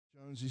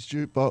Jonesy's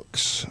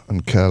Jukebox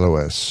and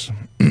KLOS.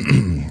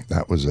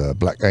 That was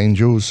Black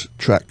Angels,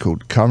 track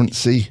called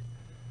Currency.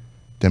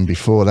 Then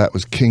before that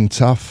was King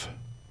Tuff,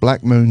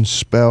 Black Moon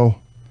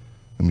Spell.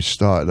 And we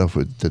started off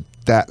with the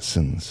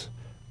Datsuns,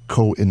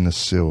 Caught in the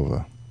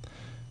Silver.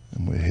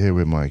 And we're here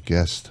with my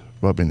guest,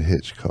 Robyn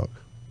Hitchcock.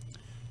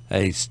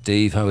 Hey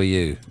Steve, how are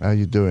you? How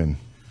you doing?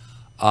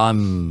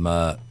 I'm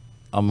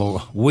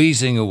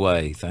wheezing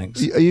away,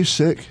 thanks. Are you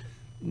sick?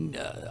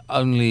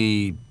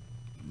 Only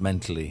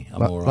mentally,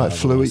 I'm all right. Like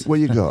flu? What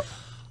you got?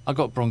 I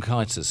got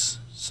bronchitis.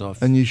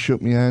 And you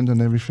shook my hand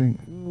and everything?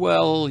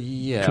 Well,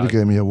 yeah. Could have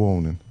gave me a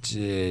warning.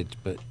 Did,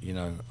 but you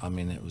know, I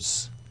mean, it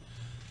was,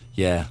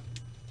 yeah.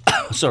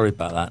 Sorry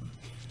about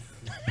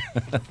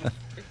that.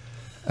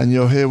 And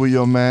you're here with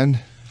your man?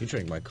 You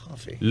drink my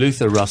coffee.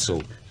 Luther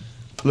Russell.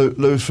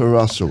 Luther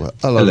Russell.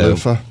 Hello,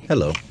 Luther.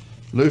 Hello.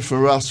 Luther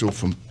Russell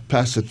from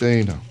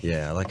Pasadena.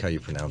 Yeah, I like how you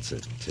pronounce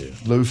it too.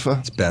 Luther?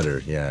 It's better,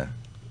 yeah.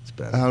 It's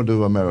better. How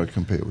do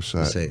American people say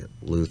You it? say it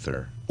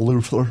Luther.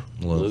 Luther?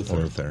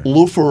 Luther.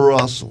 Luther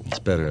Russell. It's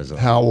better as a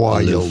How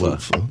are you,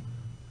 loofah. Luther?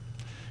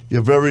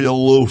 You're very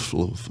aloof,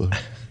 Luther.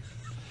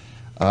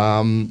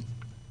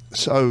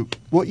 So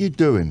what you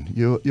doing?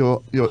 You're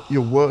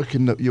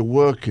working. You're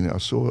working it. I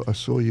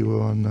saw you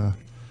were on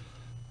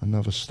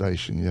another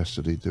station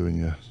yesterday doing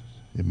your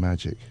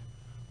magic.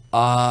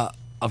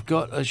 I've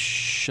got a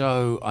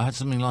show. I had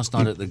something last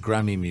night at the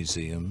Grammy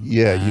Museum.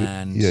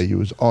 Yeah, you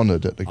was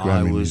honoured at the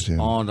Grammy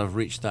Museum. I've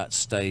reached that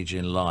stage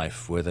in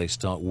life where they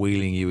start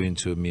wheeling you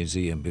into a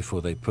museum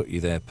before they put you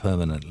there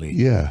permanently.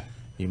 Yeah.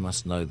 You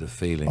must know the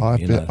feeling. I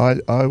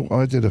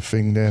did a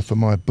thing there for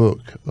my book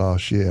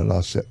last year,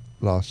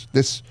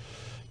 this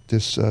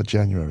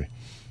January.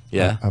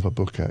 Yeah. I have a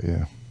book out,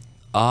 yeah.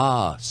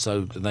 Ah,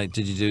 so did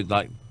you do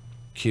like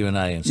Q&A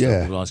and stuff?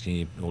 Yeah. People asking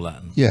you all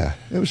that? Yeah,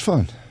 it was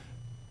fun.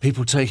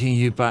 People taking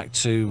you back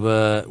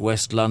to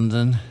West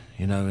London,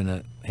 you know, in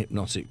a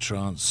hypnotic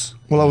trance.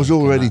 Well, I was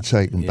already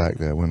taken back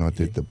there when I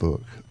did the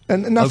book.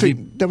 And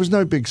nothing, there was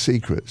no big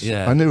secrets.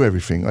 Yeah. I knew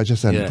everything, I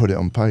just hadn't put it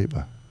on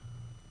paper.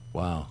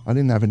 Wow. I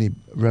didn't have any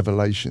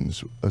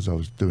revelations as I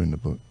was doing the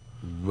book.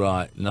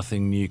 Right,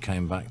 nothing new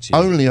came back to you.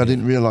 Only I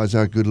didn't realise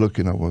how good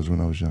looking I was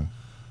when I was young.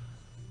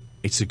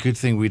 It's a good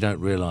thing we don't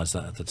realise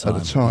that at the time.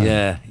 At the time?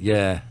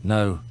 Yeah,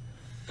 no.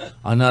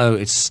 I know,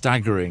 it's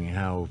staggering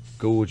how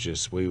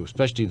gorgeous we were,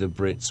 especially the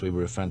Brits. We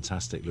were a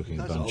fantastic looking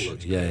bunch.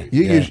 Yeah,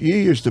 You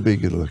used to be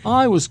good looking.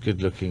 I was good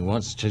looking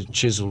once,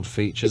 chiseled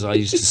features. I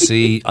used to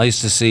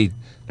see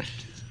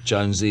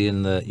Jonesy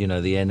in the, you know,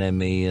 the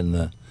NME and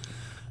the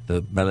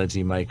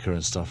Melody Maker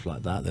and stuff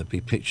like that. There'd be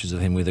pictures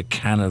of him with a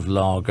can of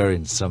lager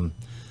in some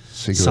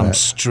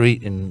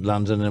street in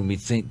London, and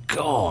we'd think,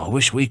 God, I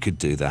wish we could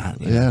do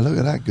that. Yeah, look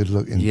at that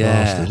good-looking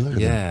bastard.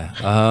 Look at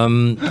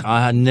him.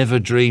 I had never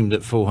dreamed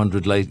that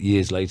 400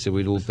 years later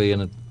we'd all be in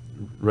a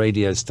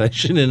radio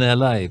station in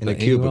LA. In a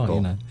cubicle.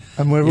 You know.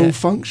 And we're all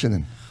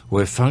functioning.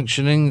 We're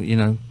functioning, you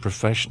know,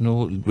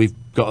 professional. We've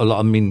got a lot,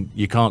 I mean,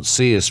 you can't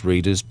see us,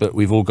 readers, but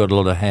we've all got a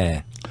lot of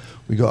hair.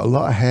 We got a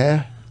lot of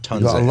hair.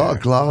 Tons we got of a lot hair.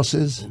 of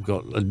glasses. We've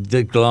got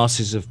the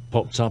glasses have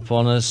popped up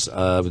on us.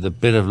 With a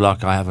bit of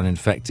luck, I haven't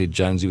infected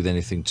Jonesy with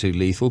anything too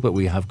lethal, but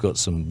we have got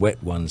some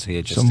wet ones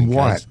here just in case. Some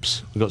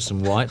wipes. We've got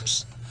some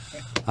wipes.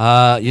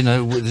 You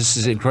know, this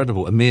is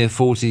incredible. A mere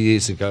 40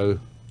 years ago.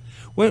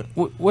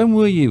 When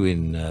were you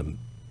in,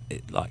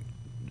 like,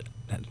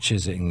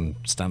 Chiswick,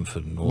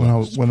 Stamford, and all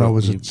that? When I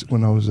was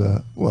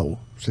well,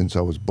 since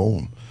I was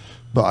born,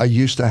 but I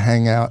used to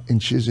hang out in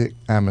Chiswick,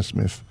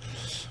 Hammersmith,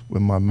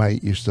 when my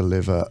mate used to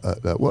live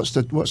at what's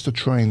the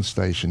train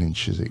station in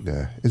Chiswick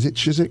there? Is it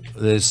Chiswick?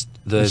 There's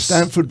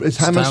Stamford. It's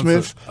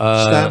Hammersmith,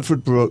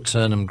 Stamford Brook,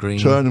 Turnham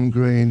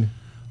Green,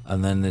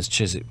 and then there's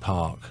Chiswick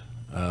Park.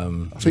 I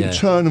think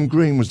Turnham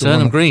Green was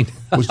the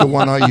was the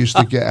one I used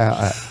to get out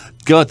at.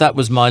 God, that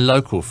was my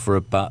local for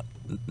about.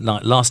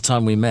 Like last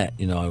time we met,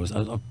 you know,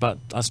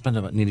 I spent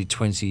about nearly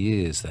 20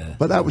 years there.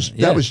 But that was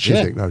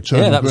Chiswick, though.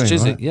 Turnham that Green, was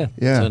Chiswick, right?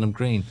 yeah, Turnham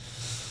Green.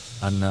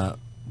 And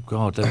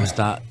God, there was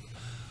that.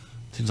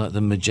 Things like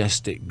the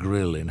Majestic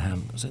Grill in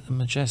Was it the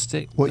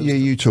Majestic? What year are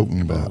you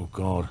talking about? Oh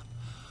God.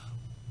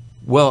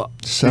 Well,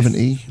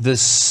 70.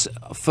 This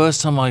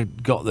first time I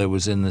got there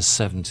was in the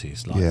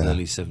 70s, like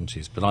early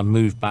 70s. But I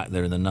moved back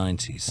there in the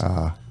 90s.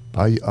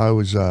 I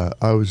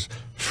was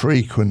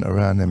frequent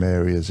around them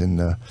areas in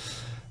the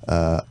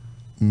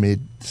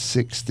mid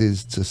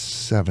 60s to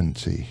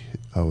 70.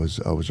 I was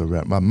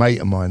around. My mate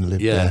of mine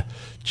lived there,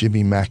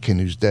 Jimmy Mackin,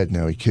 who's dead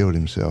now. He killed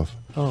himself.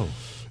 Oh.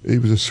 He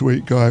was a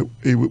sweet guy.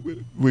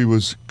 We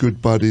was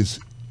good buddies,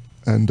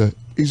 and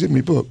he's in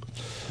my book.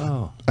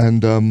 Oh.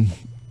 And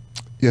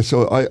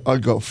so I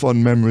got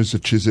fond memories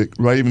of Chiswick,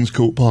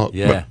 Ravenscourt Park.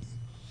 Yeah.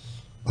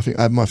 I think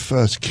I had my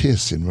first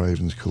kiss in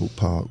Ravenscourt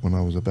Park when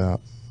I was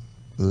about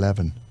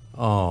 11.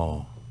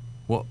 Oh.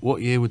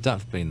 What year would that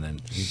have been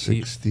then?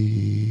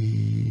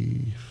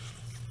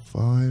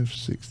 65,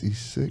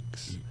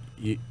 66.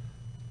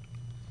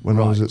 When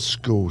I was at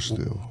school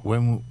still.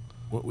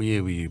 What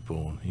year were you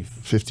born?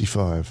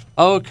 55.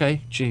 Oh, okay.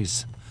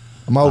 Jeez.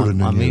 I'm older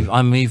than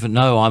you.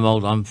 No, I'm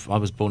old. I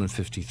was born in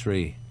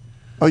 '53.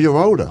 Oh, you're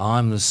older.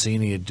 I'm the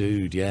senior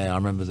dude. Yeah, I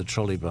remember the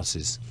trolley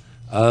buses.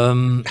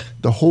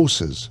 The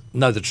horses.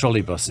 No, the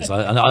trolley buses.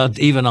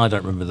 Even I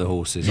don't remember the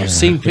horses. I've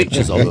seen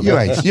pictures of them.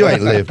 You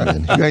ain't lived,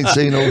 man. You ain't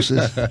seen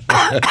horses.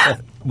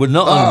 We're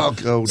not. Oh,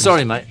 God.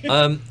 Sorry, mate.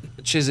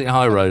 Chiswick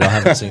High Road. I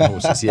haven't seen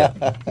horses yet.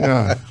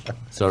 Yeah.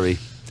 Sorry.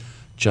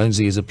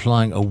 Jonesy is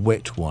applying a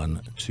wet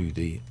one to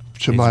his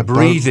my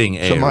breathing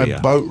boat, area. To my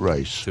boat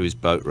race. To his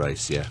boat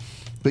race, yeah.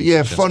 But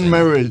yeah, fond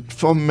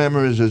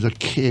memories as a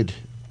kid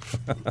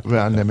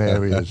around them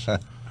areas.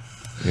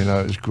 You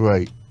know, it was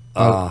great.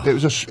 That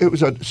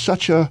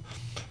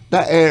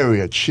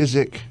area,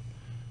 Chiswick,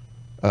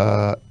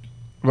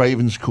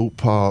 Ravenscourt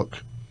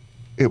Park.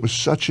 It was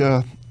such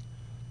a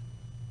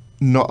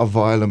not a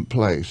violent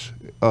place.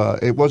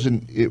 It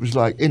wasn't. It was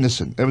like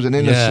innocent. There was an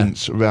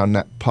innocence around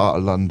that part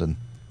of London.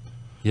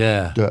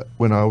 Yeah. That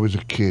when I was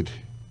a kid,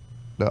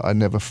 that I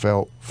never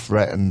felt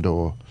threatened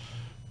or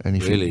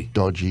anything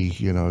dodgy.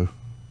 You know,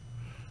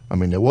 I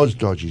mean, there was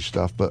dodgy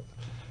stuff, but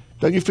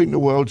don't you think the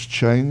world's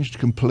changed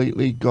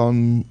completely,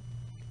 gone,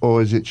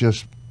 or is it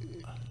just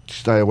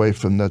stay away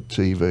from the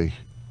TV?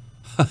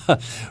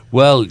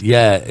 Well,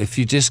 yeah. If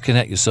you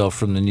disconnect yourself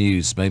from the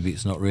news, maybe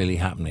it's not really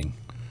happening.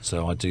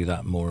 So I do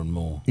that more and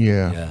more.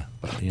 Yeah.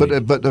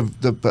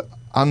 But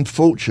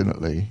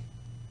unfortunately,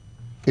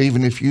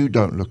 even if you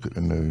don't look at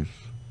the news,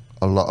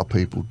 a lot of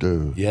people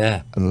do.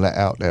 Yeah. And let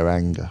out their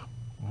anger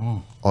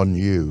on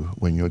you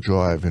when you're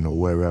driving or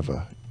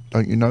wherever.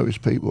 Don't you notice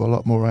people a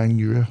lot more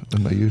angrier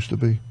than they used to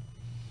be?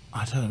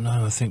 I don't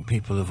know. I think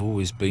people have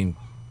always been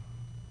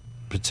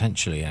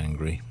potentially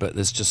angry, but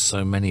there's just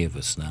so many of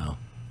us now,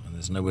 and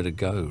there's nowhere to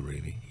go,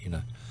 really. You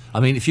know, I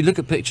mean, if you look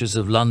at pictures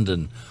of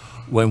London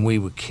when we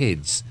were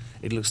kids,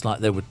 it looks like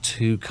there were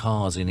 2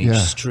 cars in each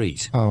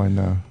street. Oh, I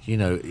know. You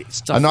know, it's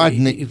stuff. And I'd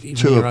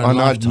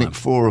nick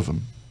 4 of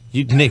them.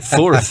 You'd nick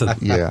 4 of them.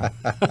 Yeah.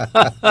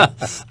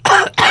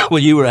 Well,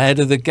 you were ahead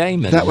of the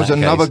game then. That was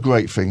another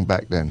great thing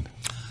back then.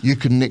 You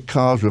could nick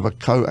cars with a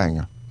coat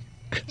hanger.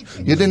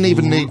 You didn't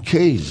even need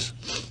keys.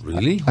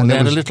 Really? And they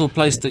had a little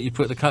place that you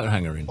put the coat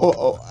hanger in.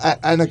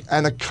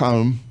 And a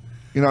comb.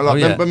 You know,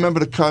 like remember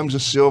the comb's a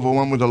silver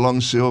one with a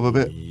long silver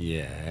bit?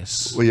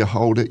 Yes. Where you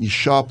hold it, you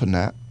sharpen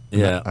that.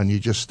 Yeah. And you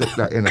just stick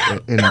that in.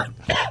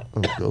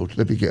 Oh, God,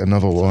 let me get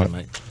another one.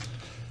 Sorry, mate.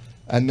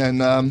 And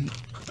then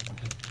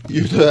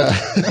you'd...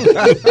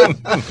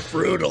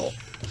 Brutal.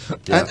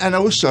 Yeah. And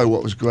also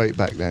what was great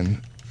back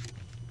then,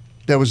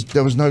 there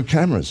was no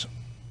cameras.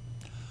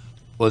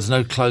 Well, there's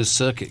no closed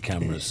circuit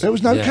cameras. There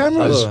was no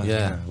cameras.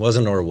 Yeah. It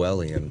wasn't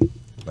Orwellian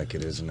like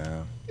it is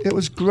now. It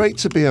was great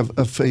to be a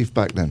thief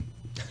back then.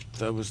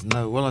 There was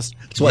no... Well, that's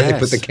why they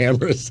put the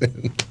cameras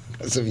in,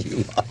 because of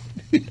you lot.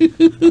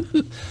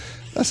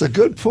 That's a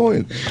good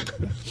point.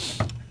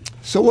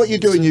 So what you're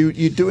doing,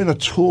 you're doing a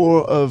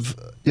tour of...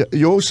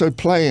 You're also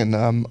playing...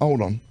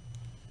 hold on.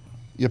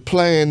 You're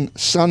playing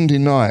Sunday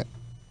night,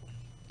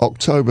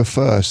 October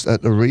 1st,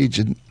 at the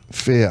Regent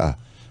Theatre.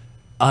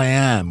 I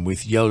am,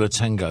 with Yola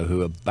Tango,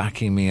 who are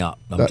backing me up.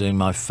 I'm doing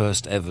my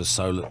first ever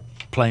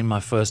playing my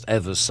first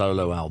ever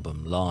solo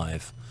album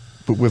live.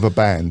 But with a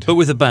band. But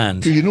with a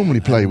band. You normally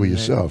play with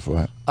yourself,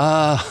 right?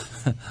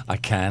 I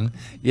can.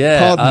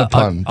 Yeah. Pardon the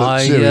pun, but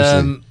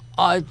seriously.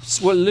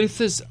 Well,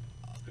 Luther's...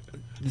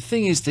 The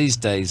thing is, these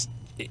days,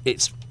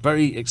 it's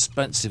very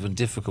expensive and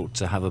difficult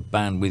to have a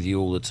band with you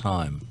all the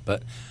time.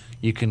 But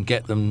you can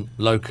get them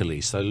locally.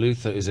 So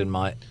Luther is in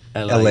my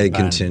LA band,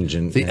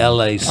 contingent. The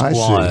LA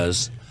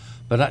Squires.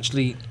 But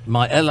actually,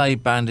 my LA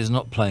band is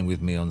not playing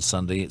with me on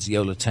Sunday. It's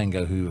Yola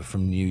Tango, who are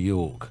from New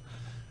York.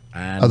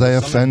 And are they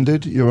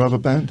offended, your other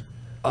band?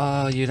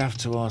 You'd have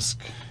to ask.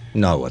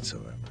 No,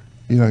 whatsoever.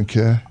 You don't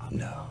care?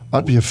 No.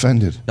 I'd be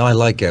offended. No, I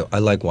like it. I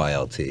like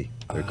YLT.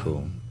 They're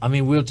cool. I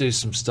mean, we'll do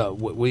some stuff.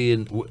 Me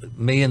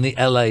and the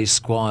LA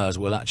Squires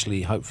will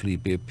actually, hopefully,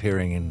 be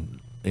appearing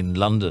in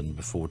London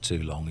before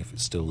too long, if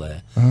it's still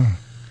there. Oh.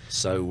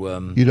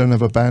 So you don't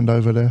have a band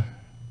over there?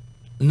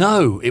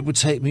 No, it would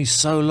take me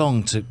so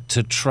long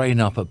to train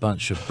up a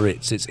bunch of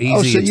Brits. It's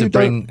easier to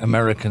bring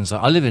Americans.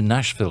 I live in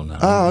Nashville now.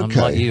 Oh, okay.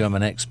 I'm like you, I'm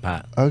an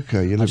expat.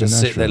 Okay, you live in Nashville. I just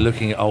sit there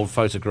looking at old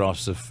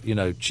photographs of,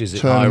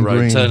 Chiswick High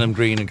Road, Turnham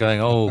Green, and going,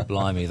 oh,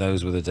 blimey,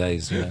 those were the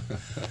days,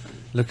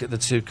 Look at the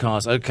 2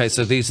 cars. Okay,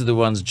 so these are the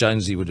ones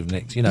Jonesy would have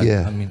nicked,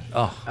 Yeah. I mean,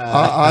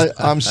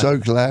 I'm so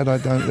glad I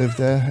don't live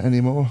there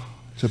anymore,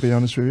 to be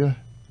honest with you.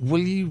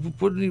 Well, you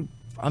wouldn't,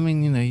 I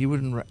mean, you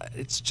wouldn't,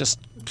 it's just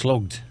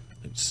clogged.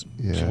 It's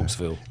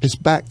Clogsville. It's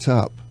backed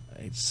up.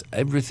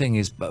 Everything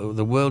is,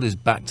 the world is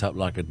backed up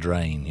like a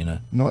drain,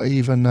 Not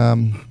even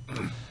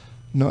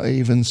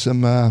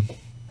some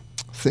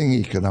thing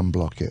you can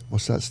unblock it.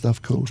 What's that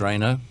stuff called?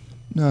 Drano?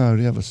 No,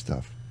 the other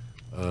stuff.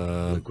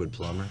 Liquid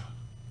plumber?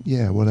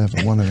 Yeah,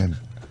 whatever, one of them.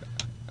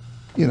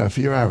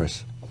 For your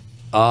Harris.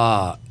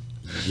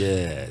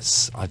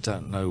 Yes. I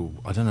don't know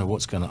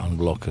what's going to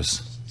unblock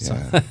us.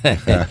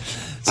 Yeah.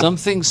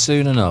 Something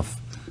soon enough.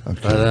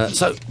 Okay.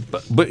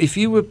 But if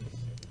you were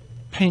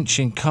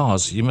pinching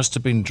cars, you must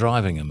have been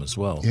driving them as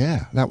well.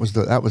 Yeah, that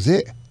was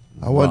it.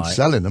 I wasn't Right.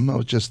 selling them. I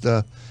was just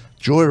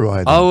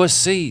joyriding. Oh, I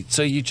see.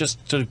 So you just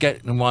sort of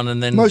get one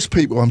and then... Most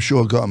people, I'm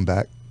sure, got them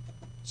back.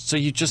 So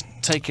you just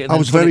take it and I then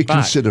was put very it back?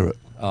 considerate.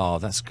 Oh,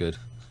 that's good.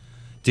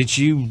 Did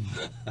you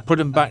put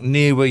them back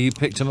near where you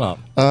picked them up?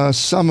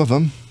 Some of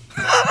them.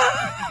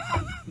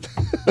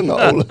 Not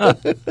all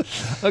of them.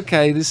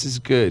 Okay, this is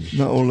good.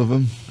 Not all of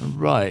them.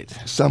 Right.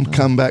 Some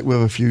come back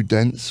with a few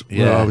dents where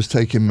Yeah. I was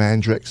taking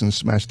Mandrex and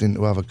smashed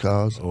into other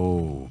cars.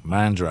 Oh,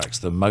 Mandrax,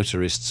 the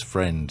motorist's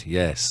friend.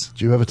 Yes.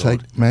 Do you ever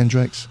take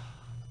Mandrex?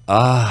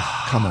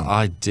 Come on.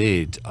 I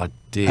did.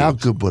 How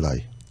good were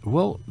they?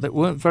 Well, they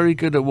weren't very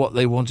good at what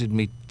they wanted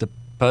me. The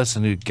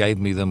person who gave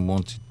me them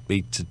wanted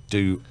me to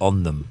do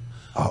on them.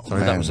 Oh,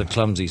 Sorry, man. that was a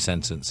clumsy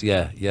sentence.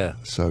 Yeah, yeah.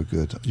 So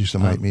good. It used to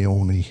make me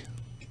horny.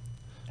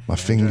 My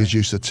fingers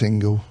used to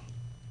tingle.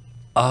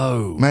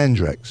 Oh.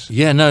 Mandrex.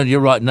 Yeah, no, you're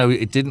right. No,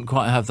 it didn't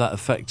quite have that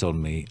effect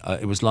on me.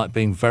 It was like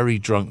being very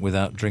drunk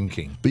without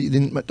drinking. But you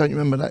didn't? Don't you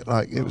remember that?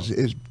 Like it was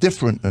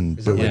different than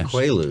Is it booze. like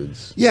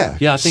Quaaludes? Yeah.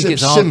 Yeah, I think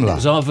it's similar.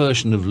 our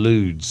version of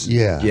Ludes.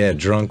 Yeah. Yeah,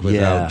 drunk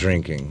without Yeah.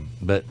 drinking.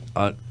 But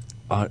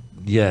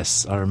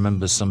yes, I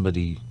remember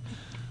somebody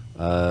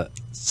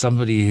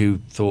who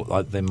thought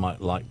like they might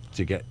like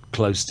to get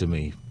close to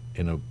me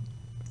in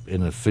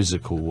a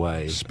physical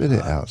way. Spit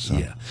it out, son.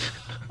 Yeah.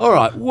 All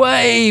right,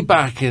 way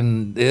back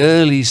in the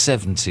early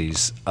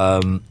 70s,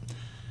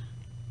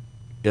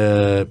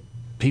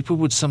 people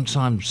would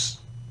sometimes,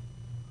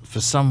 for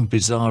some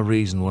bizarre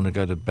reason, want to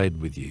go to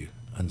bed with you,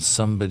 and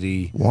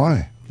somebody.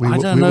 Why? I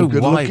don't know were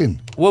good why.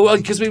 looking. Well,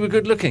 because we were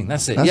good looking.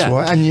 That's it. That's yeah.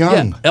 why, and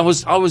young. Yeah.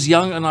 I was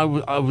young, and I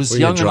was Were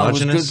you young, and I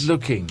was androgynous? good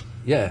looking.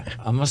 Yeah,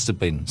 I must have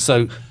been.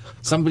 So,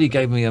 somebody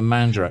gave me a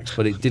Mandrax,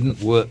 but it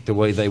didn't work the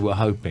way they were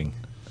hoping.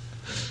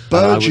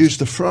 Birds was- used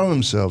to throw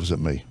themselves at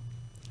me.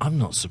 I'm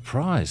not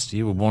surprised.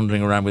 You were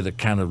wandering around with a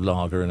can of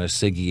lager and a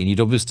ciggy, and you'd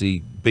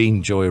obviously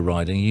been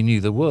joyriding. You knew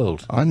the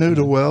world. I knew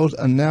the world,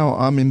 and now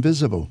I'm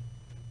invisible.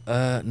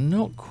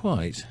 Not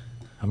quite.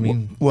 I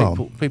mean,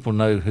 Well- people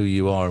know who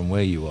you are and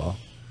where you are.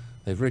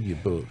 They've read your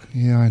book.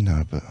 Yeah, I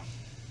know, but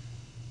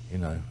You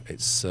know,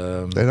 it's.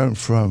 they don't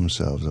throw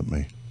themselves at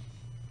me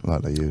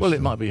like they used Well, to.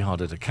 it might be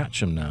harder to catch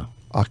them now.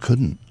 I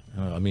couldn't.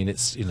 I mean,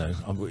 it's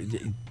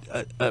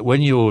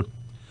when you're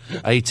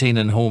 18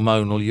 and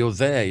hormonal, you're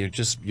there.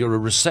 You're a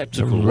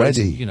receptacle. You're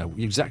ready. You know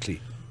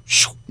exactly.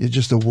 You're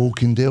just a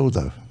walking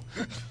dildo.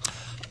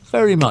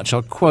 Very much.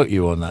 I'll quote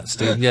you on that,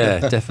 Steve. Yeah,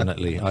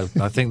 definitely. I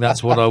think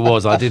that's what I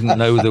was. I didn't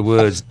know the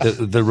words,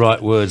 the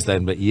right words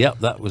then, but yep,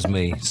 that was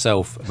me,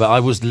 self. But I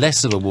was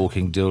less of a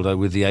walking dildo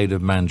with the aid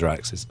of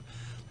Mandraxes.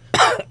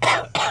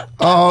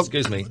 Oh,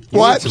 Excuse me.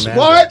 what? need some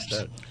What?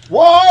 Mandrex.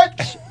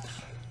 What?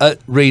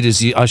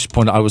 Readers, I should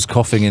point out I was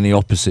coughing in the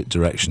opposite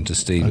direction to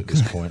Steve at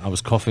this point. I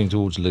was coughing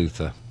towards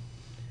Luther.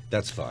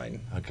 That's fine.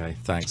 Okay,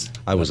 thanks.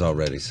 I was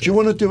already sick. Do you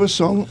want to do a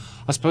song?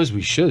 I suppose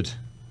we should.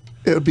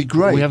 It would be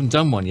great. We haven't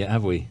done one yet,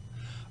 have we?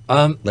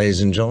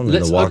 Ladies and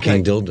gentlemen, the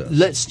walking dildo.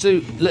 Let's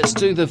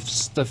do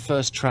the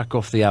first track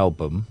off the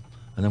album,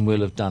 and then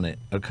we'll have done it.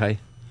 Okay.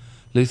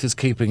 Luther's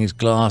keeping his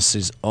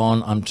glasses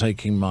on. I'm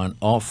taking mine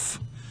off.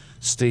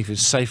 Steve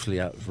is safely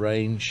out of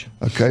range.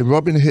 Okay,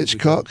 Robyn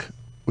Hitchcock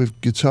with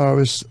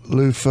guitarist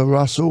Luther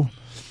Russell.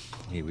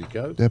 Here we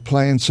go. They're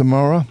playing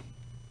tomorrow.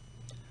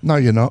 No,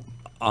 you're not.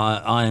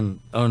 I'm.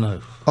 Oh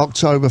no.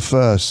 October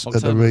 1st at the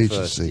October 1st,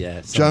 Regency.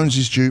 yeah,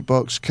 Jonesy's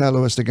Jukebox,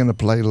 Callowes, they're going to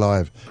play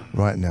live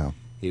right now.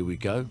 Here we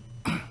go.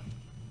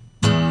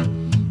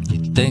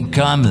 You think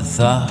I'm a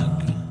thug?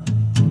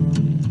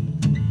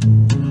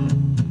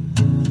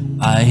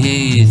 I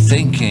hear you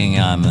thinking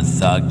I'm a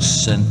thug,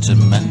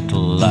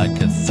 sentimental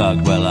like a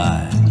thug. Well,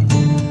 I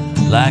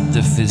lack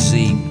the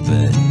physique,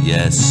 but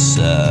yes,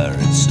 sir,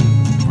 it's a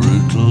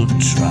brutal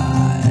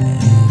try.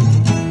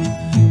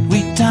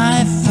 We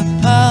dive for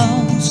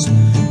pearls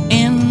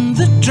in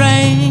the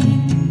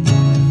drain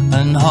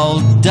and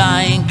hold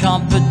dying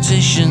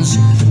competitions.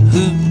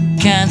 Who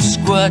can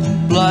squirt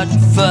blood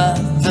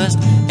furthest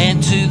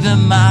into the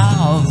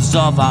mouths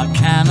of our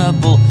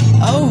cannibal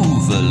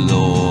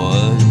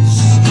overlords?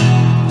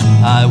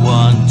 I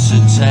want to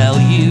tell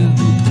you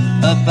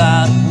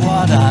about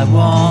what I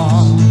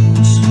want.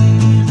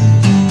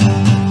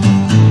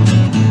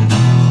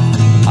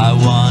 I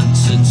want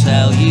to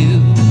tell you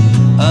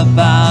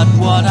about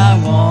what I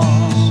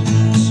want.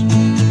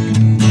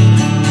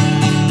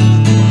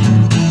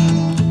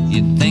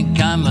 You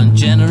think I'm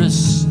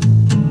ungenerous?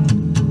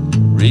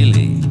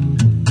 Really?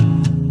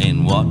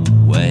 In what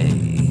way?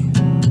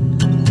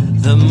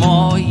 The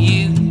more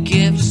you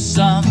give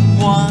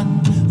someone,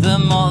 the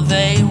more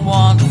they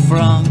want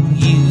from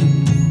you.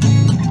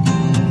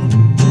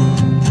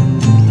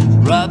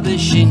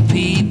 Rubbishing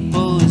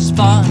people is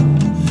fun.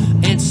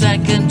 It's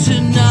second to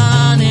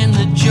none in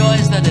the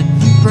joys that it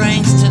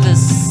brings to the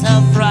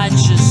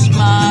self-righteous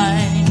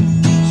mind.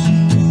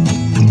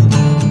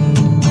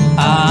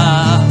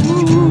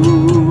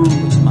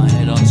 It's my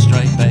head on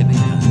straight, baby.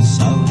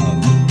 So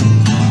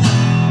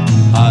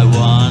I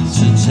want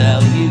to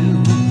tell you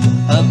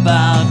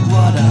about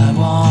what I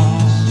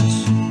want.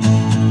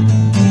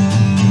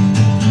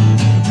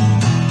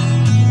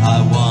 I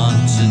want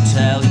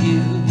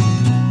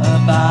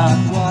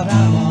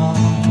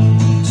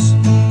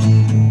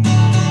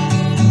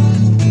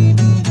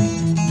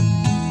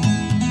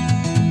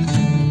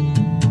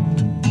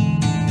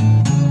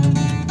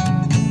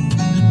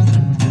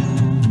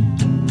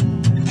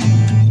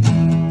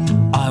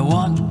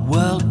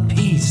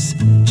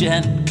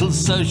gentle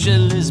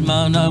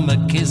socialismo, no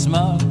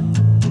machismo.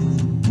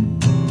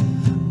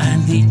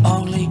 And the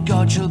only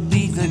God shall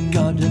be the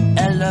God of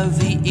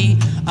L-O-V-E.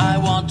 I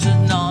want a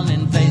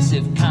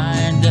non-invasive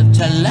kind of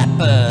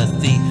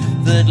telepathy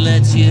that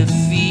lets you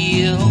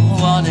feel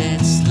what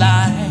it's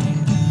like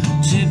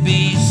to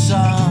be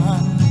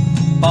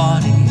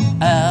somebody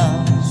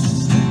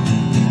else.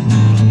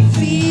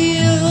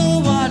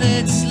 Feel what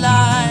it's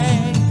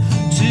like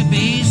to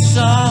be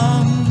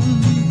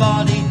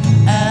somebody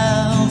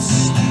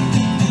else.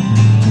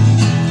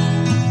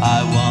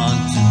 I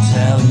want to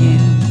tell you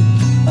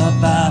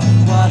about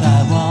what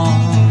I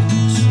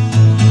want.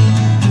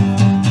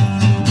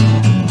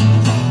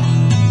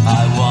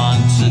 I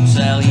want to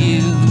tell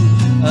you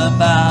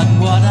about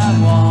what I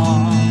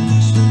want.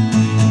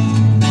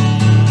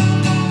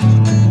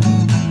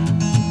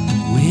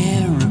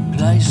 We're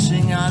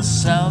replacing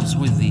ourselves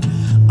with the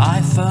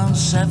iPhone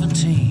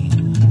 17.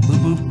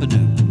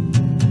 Boop-boop-a-doop.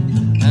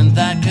 And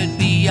that could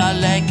be our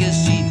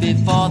legacy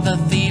before the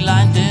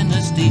feline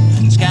dynasty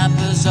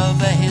scampers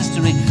over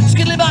history.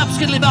 Skiddly-bop,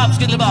 skiddly-bop,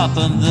 skiddly-bop.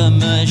 And the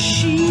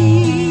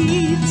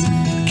machines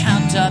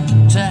count up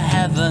to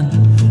heaven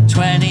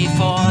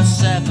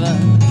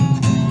 24/7.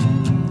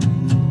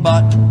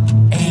 But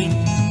 8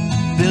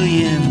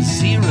 billion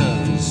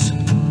zeros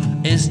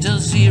is still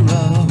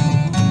zero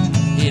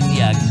if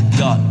you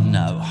got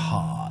no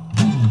heart.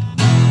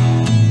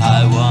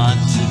 I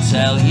want to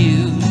tell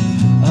you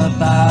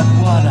about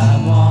what I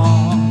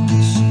want.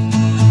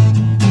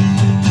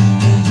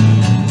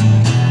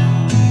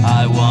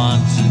 I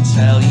want to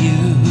tell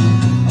you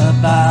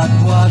about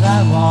what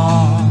I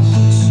want.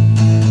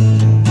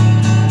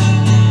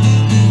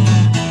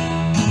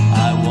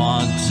 I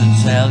want to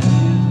tell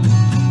you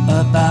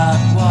about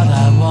what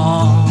I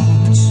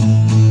want.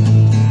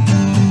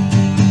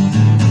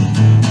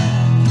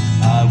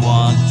 I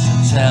want to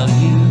tell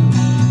you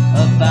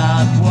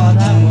about what I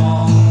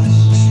want.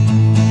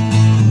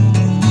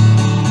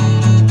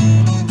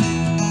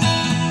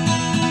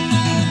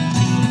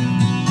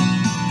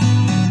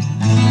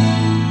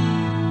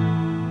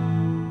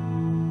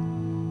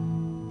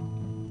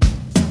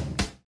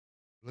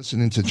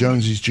 Listening to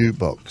Jonesy's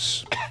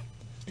Jukebox,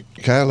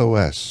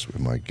 KLOS, with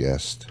my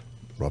guest,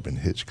 Robyn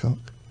Hitchcock,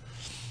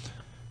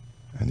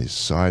 and his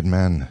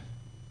sideman,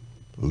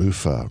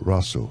 Luther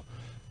Russell.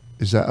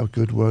 Is that a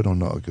good word or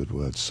not a good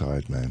word,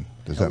 sideman?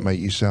 Does that make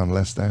you sound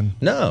less than?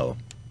 No.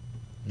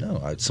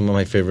 Some of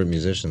my favorite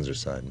musicians are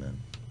sidemen.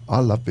 I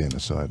love being a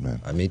sideman.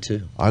 Me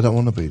too. I don't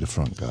want to be the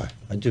front guy.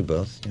 I do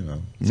both,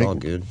 It's all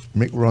good.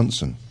 Mick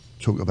Ronson,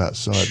 talk about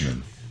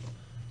sidemen.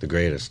 The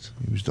greatest.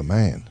 He was the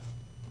man.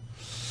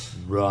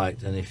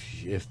 Right, and if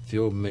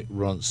you're Mick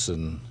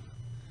Ronson,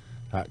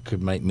 that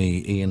could make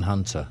me Ian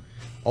Hunter.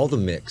 All the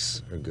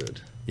Micks are good.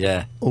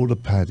 Yeah. All the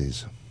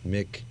paddies.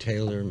 Mick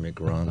Taylor, Mick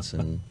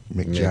Ronson,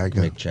 Mick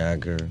Jagger. Mick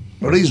Jagger.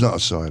 Well, he's not a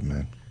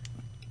sideman.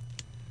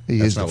 He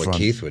That's is the not what front.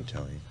 Keith would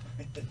tell you.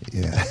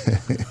 Yeah.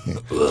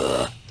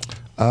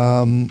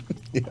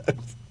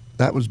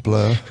 That was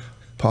Blur,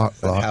 Park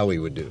That's Life. how he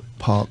would do.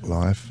 Park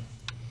Life.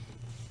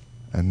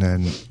 And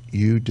then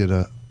you did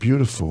a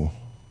beautiful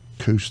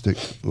acoustic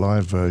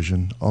live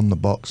version on the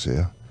box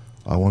here.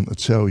 I want to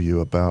tell you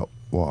about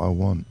what I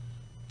want.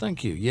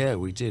 Thank you. Yeah,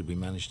 we did. We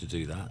managed to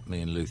do that,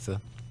 me and Luther.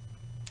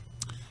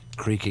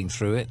 Creaking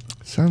through it.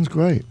 Sounds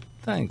great.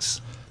 Thanks.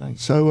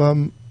 So,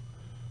 do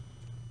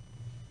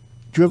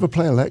you ever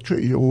play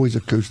electric? You're always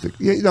acoustic.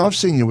 Yeah, I've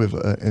seen you with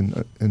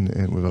with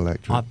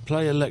electric. I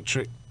play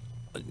electric,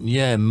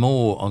 yeah,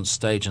 more on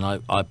stage, and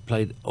I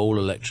played all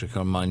electric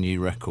on my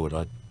new record.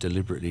 I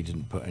deliberately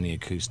didn't put any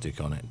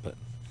acoustic on it, but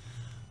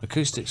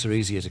acoustics are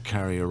easier to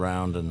carry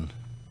around, and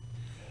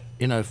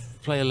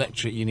play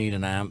electric, you need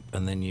an amp,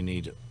 and then you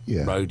need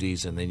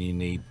roadies, and then you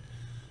need,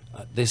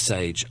 at this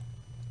age,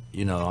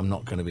 I'm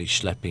not going to be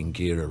schlepping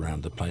gear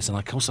around the place, and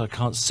I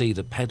can't see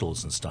the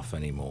pedals and stuff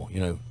anymore.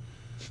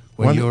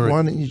 Why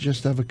don't you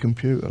just have a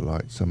computer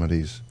like some of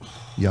these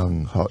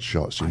young hot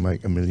shots who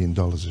make $1 million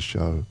a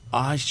show?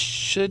 I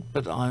should,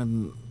 but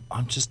I'm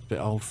just a bit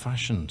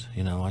old-fashioned.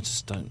 I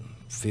just don't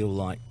feel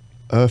like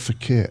Eartha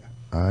Kitt.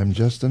 I'm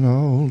just an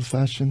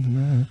old-fashioned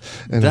man.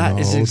 That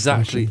is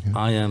exactly.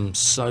 I am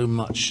so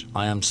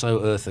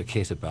Eartha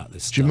Kitt about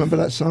this stuff. Do you remember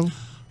that song?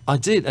 I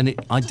did, and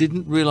I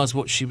didn't realise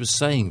what she was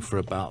saying for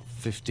about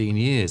 15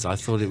 years. I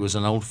thought it was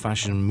an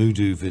old-fashioned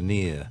Moodoo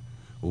veneer,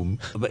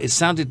 but it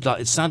sounded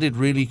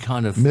really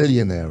kind of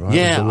millionaire, right?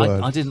 Yeah,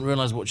 I didn't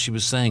realise what she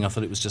was saying. I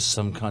thought it was just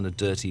some kind of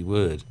dirty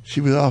word.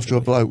 She was after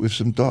a bloke with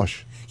some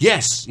dosh.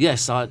 Yes,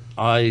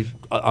 I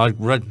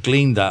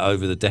gleaned that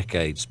over the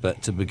decades,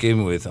 but to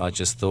begin with, I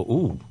just thought,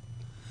 ooh,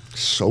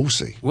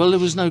 saucy. Well, there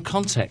was no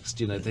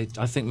context,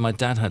 I think my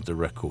dad had the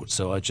record,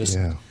 so I just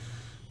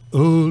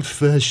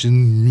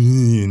old-fashioned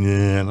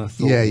millionaire. And I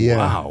thought,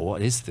 wow,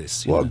 what is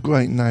this? What a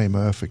great name,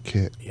 Eartha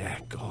Kitt. Yeah,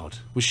 God.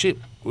 Was she?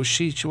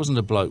 She wasn't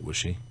a bloke, was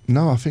she?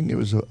 No, I think it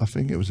was a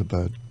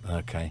bird.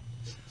 Okay.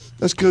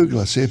 Let's Google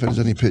her, see if there's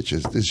any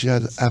pictures. Did she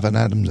have an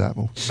Adam's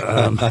apple?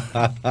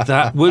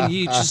 Well,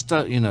 you just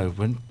don't,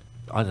 when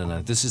I don't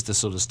know. This is the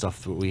sort of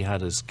stuff that we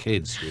had as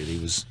kids. Really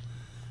was.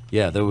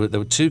 Yeah, there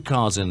were 2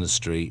 cars in the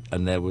street,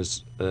 and there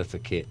was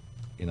Eartha Kitt.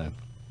 You know,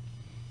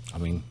 I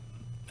mean,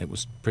 it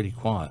was pretty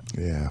quiet.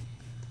 Yeah.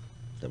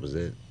 That was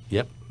it.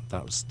 Yep,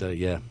 that was the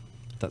yeah.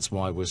 That's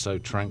why we're so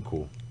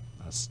tranquil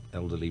as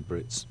elderly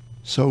Brits.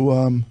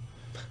 So,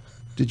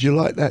 did you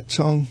like that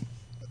song?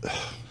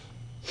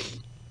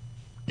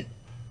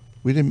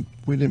 We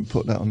didn't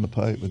put that on the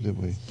paper,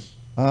 did we?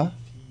 Huh?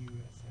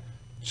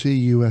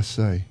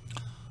 TUSA.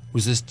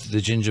 Was this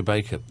the Ginger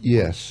Baker?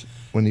 Yes,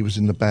 when he was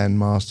in the band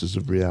Masters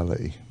of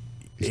Reality.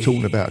 He's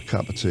talking about a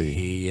cup of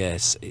tea.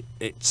 Yes,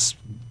 it's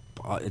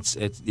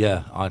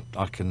yeah.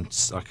 I can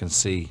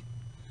see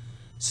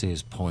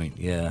his point.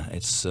 Yeah,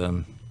 it's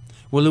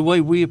well, the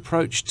way we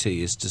approach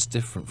tea is just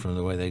different from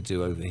the way they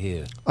do over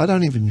here. I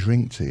don't even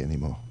drink tea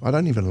anymore. I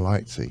don't even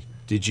like tea.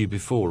 Did you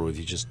before, or have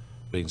you just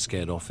been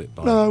scared off it?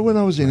 By No, when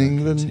I was in American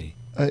England, tea?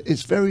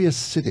 it's very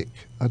acidic.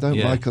 I don't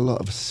Yeah. like a lot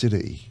of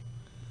acidity.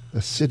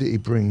 Acidity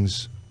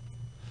brings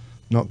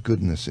not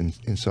goodness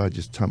inside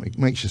your stomach. It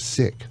makes you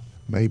sick.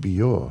 Maybe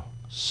you're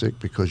sick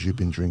because you've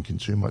been drinking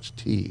too much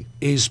tea.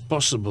 Is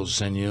possible,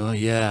 senor.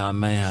 Yeah, I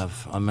may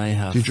have.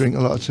 Do you drink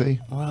a lot of tea?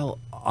 Well,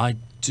 I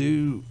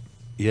do.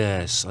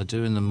 Yes, I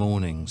do in the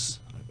mornings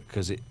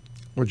because it.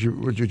 What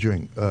do you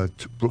drink?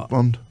 Brook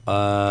Bond?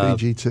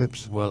 PG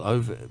Tips? Well,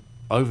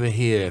 over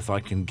here, if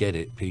I can get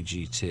it,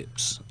 PG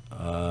Tips.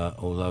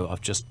 Although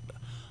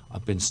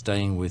I've been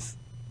staying with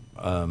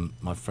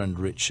my friend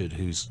Richard,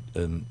 who's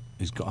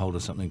got hold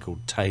of something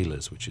called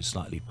Taylor's, which is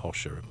slightly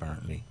posher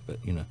apparently.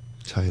 But you know,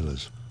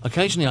 Taylor's.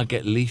 occasionally I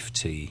get leaf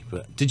tea.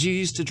 But did you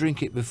used to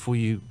drink it before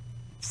you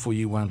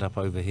wound up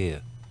over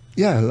here?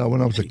 Yeah, like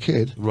when I was a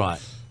kid.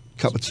 Right.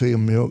 Cup of tea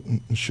and milk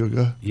and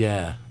sugar.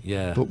 Yeah,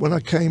 yeah. But when I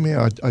came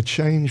here, I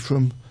changed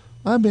from.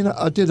 I mean,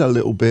 I did a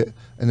little bit,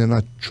 and then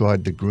I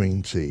tried the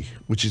green tea,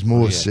 which is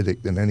more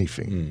acidic than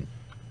anything.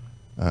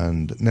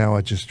 And now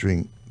I just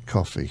drink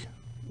coffee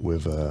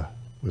with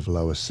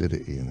low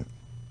acidity in it.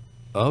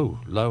 Oh,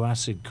 low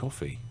acid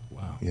coffee.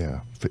 Wow.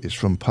 Yeah, it's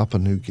from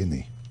Papua New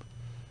Guinea.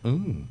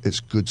 It's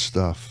good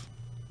stuff,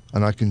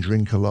 and I can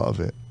drink a lot of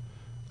it,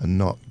 and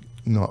not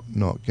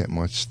get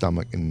my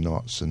stomach in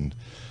knots, and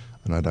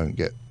I don't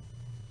get,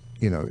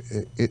 you know,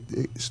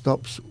 it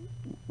stops.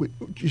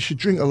 You should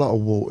drink a lot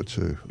of water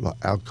too, like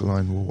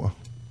alkaline water.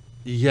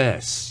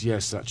 Yes,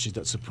 actually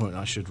that's a point.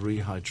 I should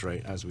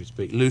rehydrate as we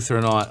speak. Luther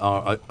and I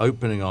are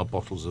opening our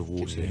bottles of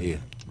water here.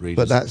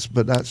 But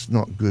that's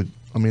not good.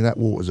 I mean, that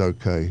water's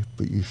okay,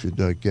 but you should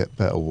get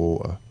better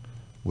water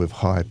with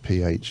high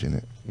pH in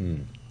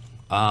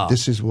it.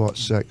 This is what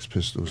Sex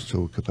Pistols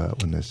talk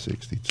about when they're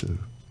 62.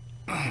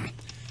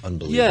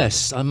 Unbelievable.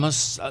 Yes, I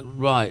must.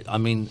 Right, I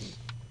mean,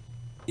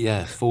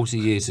 yeah, 40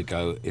 years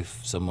ago,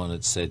 if someone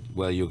had said,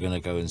 well, you're going to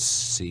go and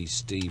see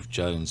Steve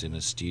Jones in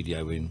a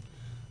studio in,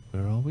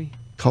 where are we?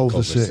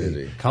 Culver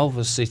City.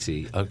 Culver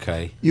City,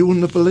 okay. You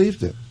wouldn't have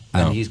believed it.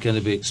 And he's going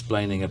to be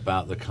explaining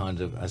about the kind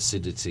of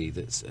acidity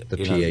that's The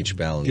pH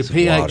balance your of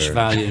pH water.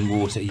 value in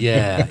water.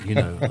 Yeah, you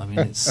know, I mean,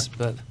 it's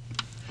but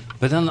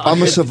then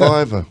I'm a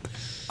survivor.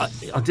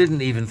 I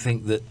didn't even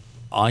think that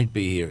I'd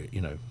be here,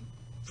 you know,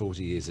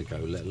 40 years ago,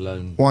 let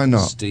alone Why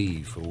not?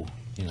 Steve or,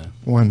 you know.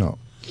 Why not?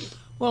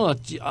 Well,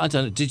 I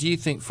don't know. Did you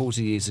think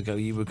 40 years ago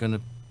you were going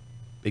to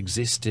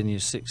exist in your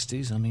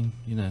 60s? I mean,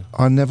 you know.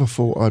 I never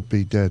thought I'd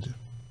be dead.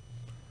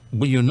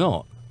 Well, you're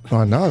not.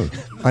 I know.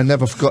 I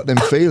never forgot them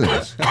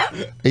feelings.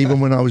 Even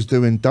when I was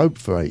doing dope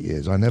for 8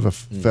 years, I never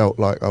felt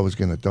like I was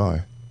going to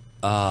die.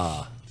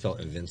 Felt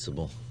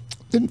invincible.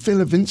 Didn't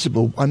feel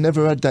invincible. I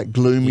never had that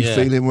gloomy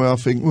feeling where I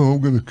think, well,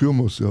 I'm going to kill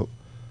myself.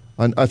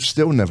 And I've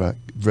still never,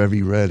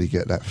 very rarely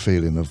get that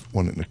feeling of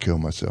wanting to kill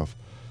myself.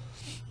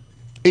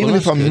 Even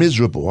if I'm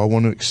miserable, I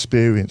want to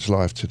experience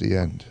life to the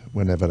end,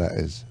 whenever that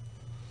is.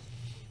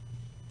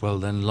 Well,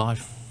 then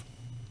life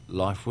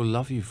will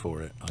love you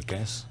for it, I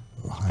guess.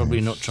 It's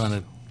probably not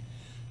trying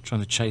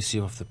to chase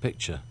you off the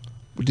picture.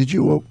 Did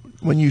you,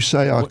 when you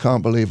say I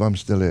can't believe I'm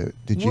still here,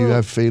 did you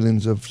have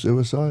feelings of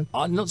suicide?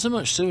 Not so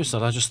much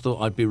suicide. I just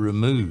thought I'd be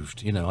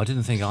removed. You know, I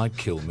didn't think I'd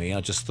kill me. I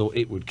just thought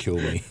it would kill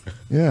me.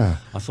 Yeah.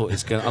 I thought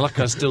it's going. Like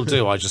I still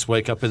do. I just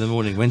wake up in the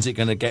morning. When's it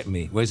going to get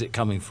me? Where's it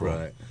coming from?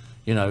 Right.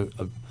 You know,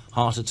 a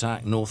heart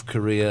attack, North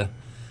Korea.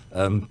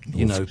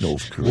 You know,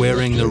 North Korea,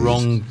 wearing the please.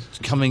 wrong,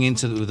 coming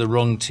into with the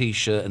wrong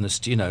T-shirt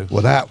and you know.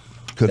 Well, that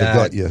could have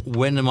got you.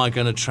 When am I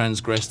going to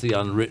transgress the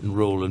unwritten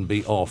rule and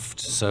be offed?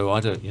 So I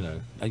don't, you know.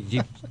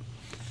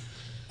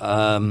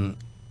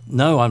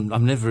 No,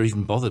 I'm never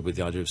even bothered with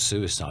the idea of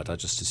suicide. I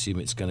just assume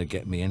it's going to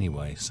get me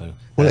anyway. So.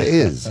 Well, it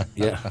is.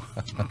 Yeah.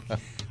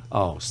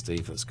 Oh,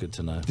 Steve, that's good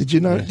to know. Did you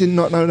know? Did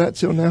not know that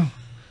till now?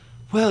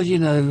 Well, you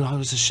know, I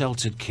was a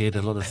sheltered kid.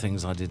 A lot of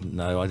things I didn't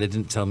know. They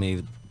didn't tell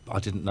me. I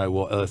didn't know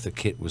what Eartha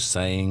Kitt was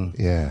saying.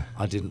 Yeah.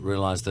 I didn't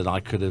realise that I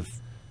could have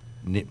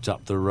nipped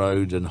up the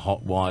road and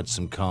hot-wired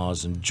some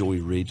cars and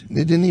joyrid.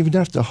 They didn't even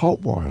have to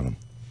hotwire them.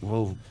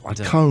 Well, I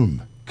don't...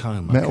 Comb.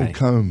 Comb, Metal okay.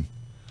 comb.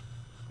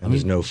 And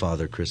there's no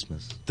Father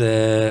Christmas.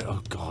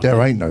 Oh God,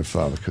 There ain't no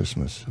Father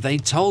Christmas. They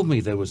told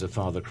me there was a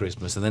Father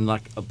Christmas, and then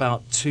like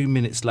about 2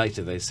 minutes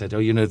later, they said, "Oh,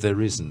 you know,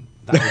 there isn't."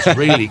 That was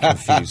really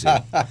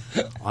confusing.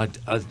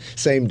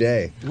 Same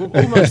day.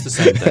 Almost the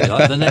same day,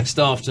 like the next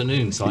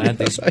afternoon. So I had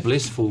this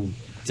blissful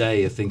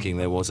day of thinking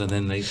there was, and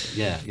then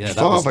that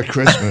Father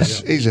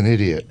Christmas, he's an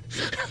idiot.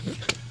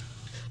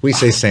 We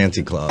say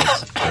Santa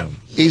Claus.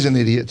 He's an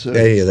idiot too.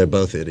 Yeah, they're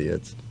both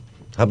idiots.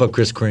 How about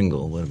Kris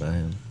Kringle? What about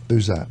him?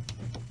 Who's that?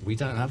 We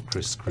don't have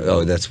Kris Kringle.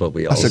 Oh, that's what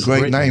we also... That's a great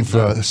Britain, name for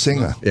no. a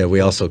singer. Yeah, we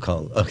also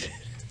call... Okay.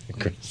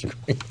 Kris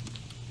Kringle.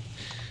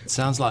 It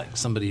sounds like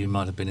somebody who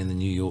might have been in the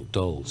New York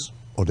Dolls.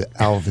 Or the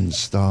Alvin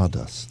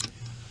Stardust.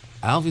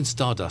 Alvin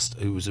Stardust,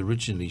 who was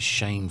originally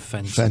Shane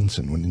Fenton.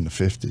 Fenton, when in the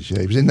 50s,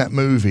 yeah. He was in that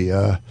movie,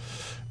 there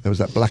was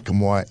that black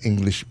and white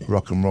English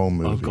rock and roll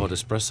movie. Oh, God,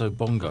 Espresso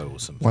Bongo or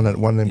something. One of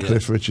them Yeah.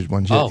 Cliff Richard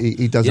ones. Yeah, Oh,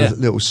 he does yeah. a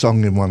little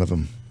song in one of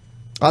them.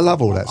 I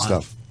love all that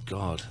stuff.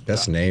 God.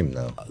 Best name,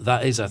 though.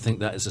 I think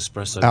that is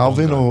Espresso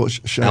Alvin Bongo. or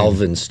Shane?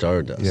 Alvin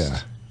Stardust.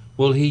 Yeah.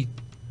 Well, he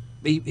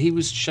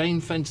was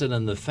Shane Fenton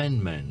and the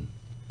Fen Men.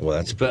 Well,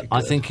 that's But pretty I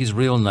good. think his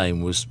real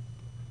name was...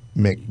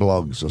 Mick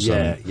Bloggs or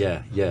something.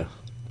 Yeah.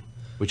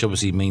 Which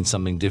obviously means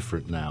something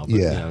different now. But,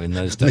 Yeah. you know, in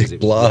those days... Mick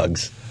it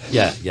was- Bloggs.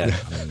 Yeah.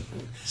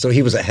 So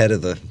he was ahead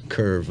of the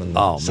curve in the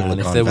Oh, man, Silicon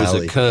if there was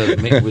Valley. a curve,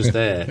 Mick was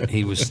there.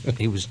 He was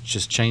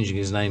just changing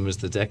his name as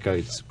the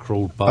decades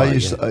crawled by.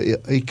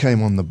 He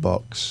came on the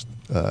box,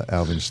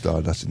 Alvin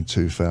Stardust, in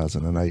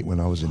 2008 when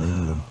I was in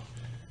England.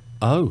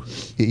 Oh.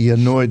 He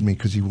annoyed me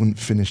because he wouldn't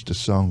finish the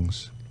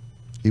songs.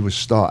 He would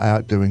start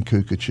out doing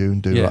Cuckoo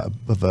and do Yeah. like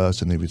a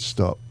verse, and he would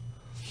stop.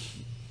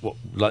 What,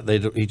 like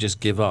he'd just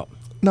give up?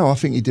 No, I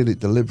think he did it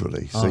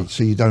deliberately,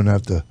 so you don't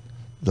have the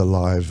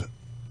live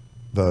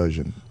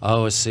version.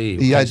 Oh, I see.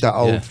 He had that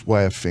old Yeah.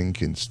 way of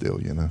thinking still,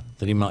 you know.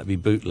 That he might be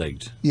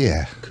bootlegged.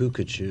 Yeah.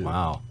 Cuckoo.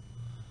 Wow.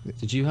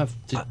 Did you have...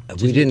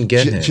 We didn't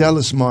get him.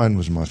 Jealous Mind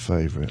was my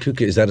favourite.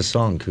 Cuckoo, is that a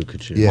song,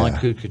 Cuckoo? Yeah. Mike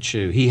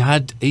Cuckoo. He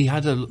had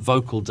a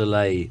vocal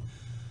delay,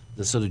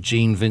 the sort of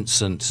Gene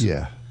Vincent.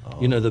 Yeah.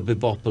 You know, the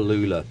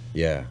Bebopalula.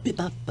 Yeah.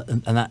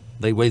 And that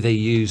the way they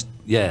used...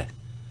 Yeah.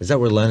 Is that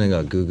where Lennon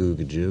got Goo Goo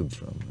Gajoob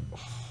from?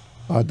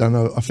 I don't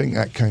know. I think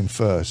that came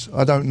first.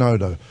 I don't know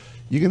though.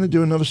 You going to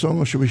do another song,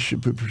 or should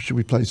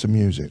we play some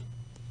music?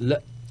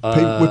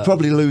 We're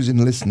probably losing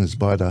listeners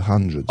by the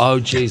hundreds. Oh,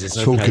 Jesus.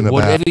 Okay. Talking about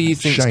Whatever you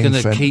think's Shane going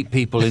to Fenton. keep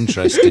people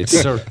interested.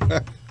 Sorry.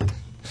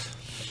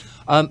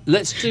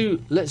 Let's do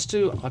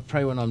I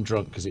Pray When I'm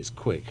Drunk, because it's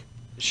quick.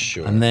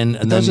 Sure. And then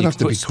doesn't you have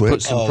to be quick.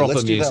 Put some proper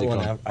let's do music that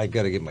one. on. I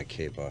got to get my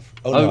cape off.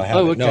 Oh, Oh, no, I have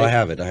it. okay. No, I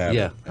have it.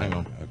 Yeah, it. hang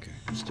on. Okay,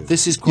 let's do it.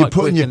 This is You're quite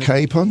putting quick, your isn't it?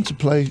 cape on to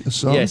play a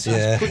song? Yes,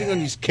 Yeah. he's putting on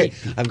his cape.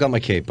 I've got my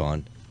cape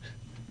on.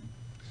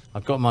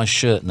 I've got my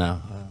shirt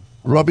now.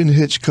 Robyn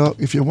Hitchcock,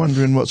 if you're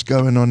wondering what's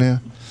going on here,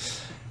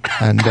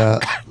 and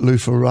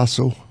Luther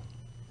Russell.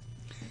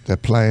 They're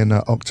playing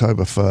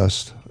October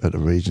 1st at the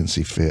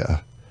Regency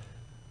Theatre.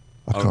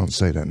 I can't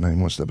say that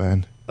name. What's the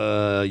band?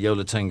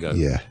 Yola Tango.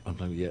 Yeah.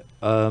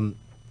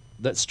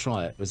 Let's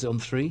try it. Was it on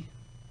 3?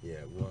 Yeah,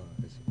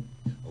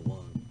 1,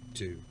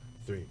 2,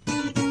 3.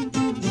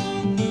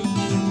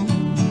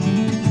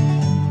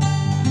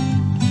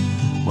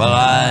 Well,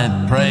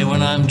 I pray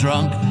when I'm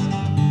drunk.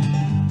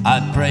 I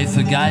pray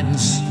for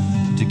guidance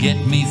to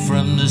get me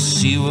from the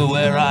sewer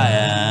where I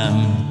am.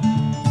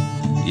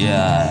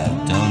 Yeah,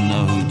 I don't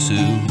know who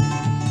to.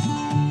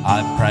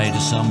 I pray to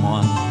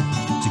someone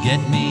to get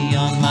me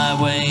on my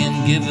way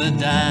and give a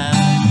damn.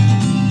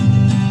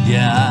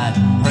 Yeah, I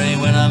pray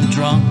when I'm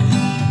drunk,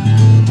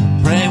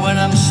 pray when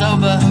I'm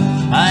sober.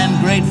 I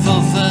am grateful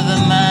for the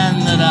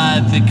man that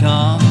I've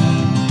become.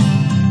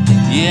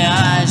 Yeah,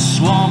 I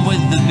swarm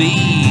with the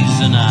bees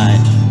and I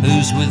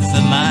ooze with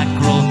the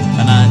mackerel,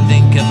 and I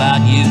think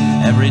about you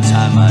every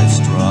time I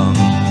strum.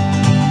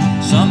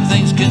 Some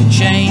things can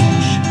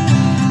change,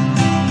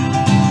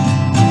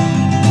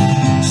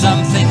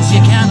 some things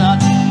you cannot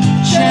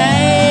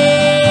change.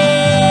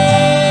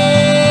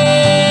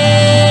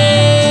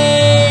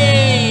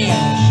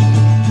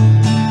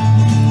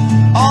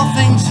 All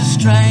things are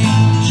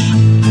strange.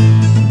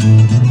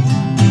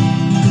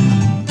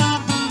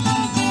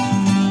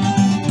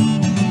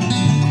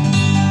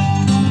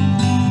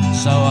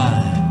 So I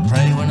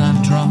pray when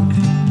I'm drunk.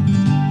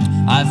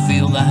 I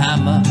feel the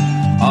hammer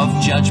of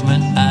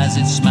judgment as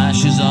it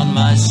smashes on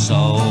my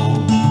soul.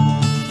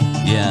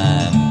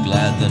 Yeah, I'm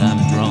glad that I'm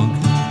drunk.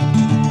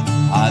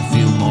 I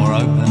feel more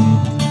open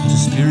to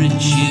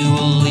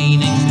spiritual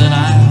leanings than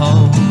I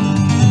hold.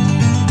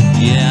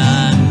 Yeah,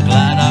 I'm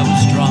glad I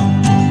was drunk.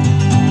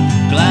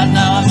 Glad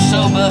now I'm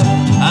sober.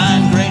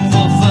 I'm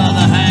grateful for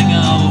the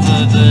hangover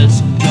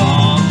that's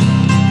gone.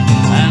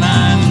 And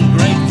I'm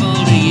grateful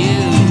to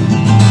you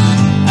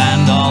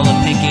and all the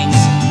pickings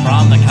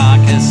from the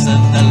carcass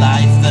of the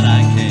life that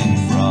I came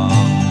from.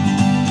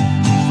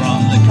 From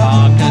the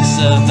carcass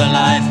of the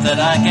life that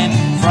I came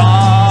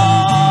from.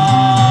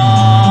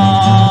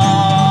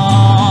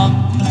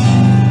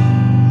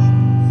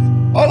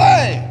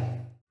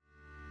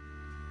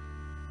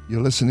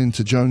 You're listening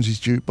to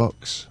Jonesy's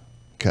Jukebox,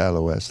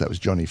 KLOS. That was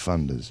Johnny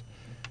Thunders.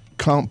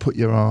 Can't Put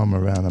Your Arm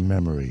Around a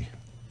Memory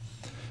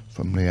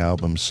from the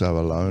album So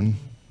Alone.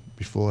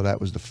 Before that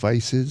was The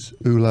Faces,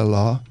 Ooh La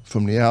La,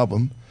 from the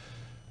album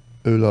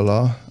Ooh La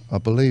La. I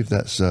believe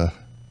that's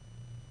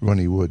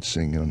Ronnie Wood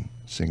singing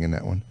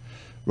that one.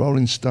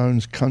 Rolling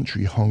Stones,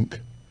 Country Honk,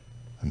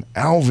 and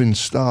Alvin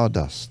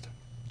Stardust,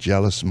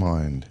 Jealous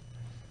Mind.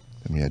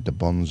 Then we had the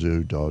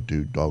Bonzo Dog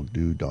Do Dog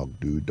Do Dog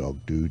Do Dog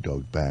Do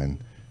Dog band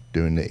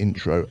doing the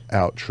intro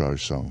outro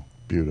song.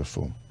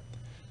 Beautiful.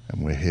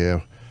 And we're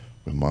here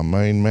with my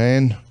main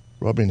man,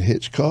 Robyn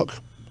Hitchcock,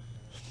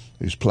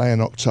 who's playing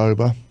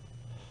October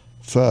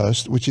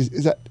 1st, which is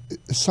that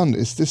Sunday?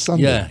 It's this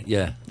Sunday.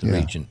 Yeah, the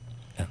Regent.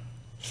 Yeah.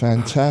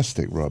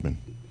 Fantastic, Robyn.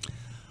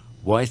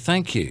 Why,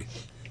 thank you,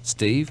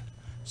 Steve.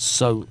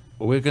 So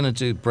we're going to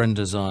do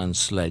Brenda's Iron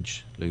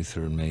Sledge,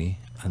 Luther and me,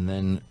 and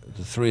then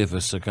the three of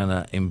us are going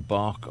to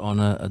embark on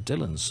a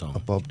Dylan song. A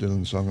Bob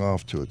Dylan song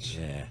afterwards.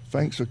 Yeah.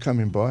 Thanks for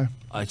coming by.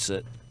 It's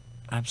an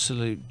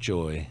absolute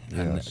joy,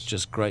 and Yes.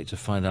 just great to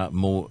find out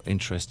more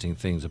interesting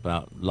things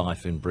about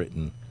life in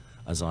Britain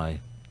as I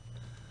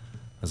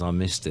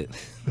missed it.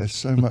 There's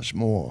so much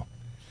more,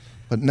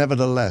 but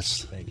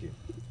nevertheless, Thank you.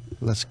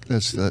 let's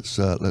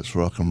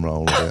rock and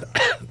roll a bit.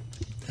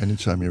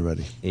 Anytime you're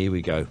ready. Here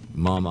we go.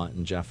 Marmite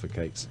and Jaffa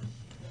cakes.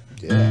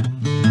 Yeah.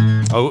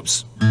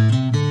 Oops.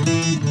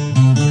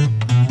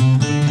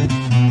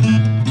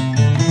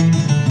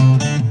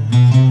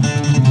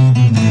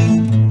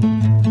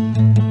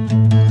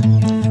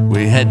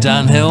 We head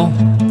downhill,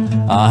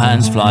 our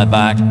hands fly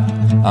back,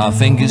 our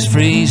fingers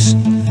freeze,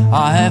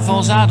 our hair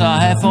falls out,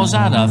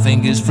 our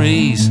fingers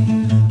freeze,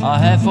 our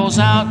hair falls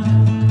out.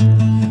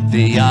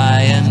 The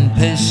iron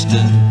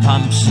piston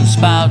pumps and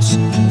spouts,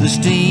 the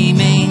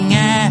steaming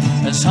air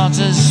as hot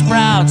as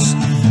sprouts.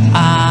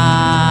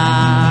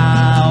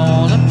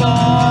 All aboard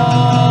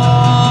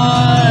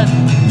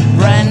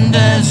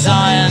Brenda's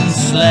iron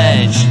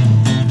sledge.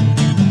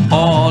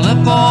 All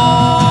aboard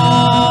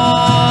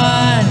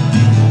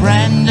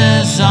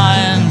Brenda's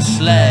iron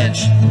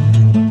sledge.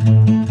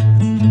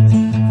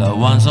 The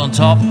ones on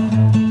top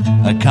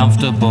are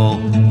comfortable,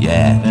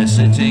 yeah, they're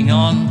sitting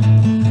on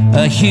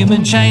a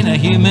human chain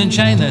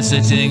they're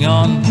sitting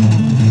on,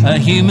 a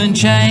human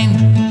chain.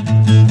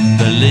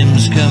 The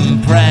limbs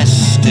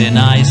compressed in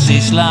icy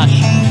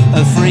slush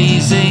are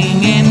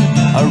freezing in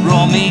a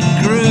raw meat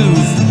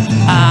groove.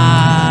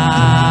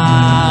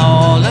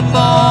 All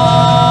aboard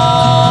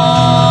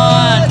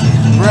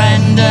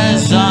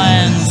Brenda's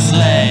iron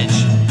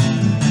sledge.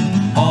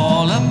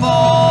 All aboard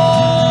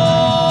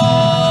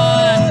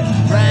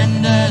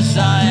Brenda's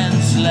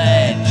iron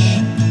sledge.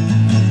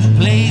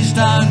 Please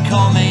don't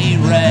call me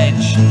Reg,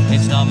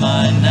 it's not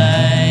my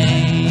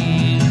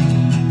name.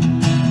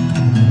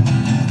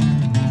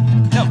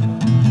 No,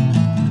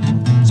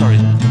 sorry.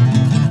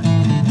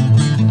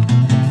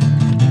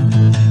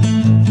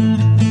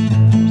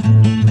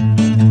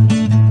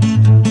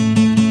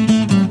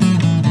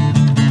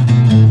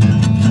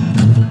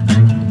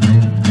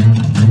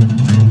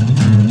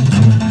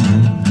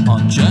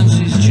 On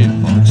Jonesy's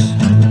jukebox,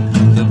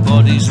 the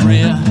body's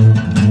rear,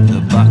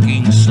 the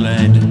bucking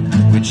sled,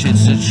 which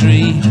hits a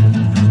tree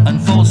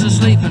and falls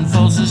asleep,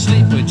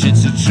 which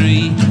hits a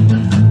tree,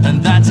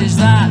 and that is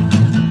that.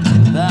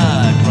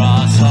 The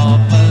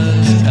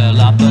grasshoppers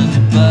curl up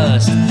and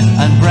burst,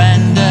 and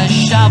Brenda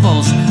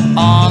shovels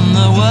on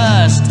the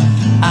worst.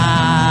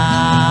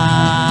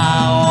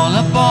 All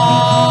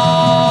aboard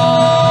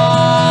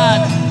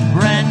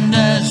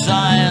Brenda's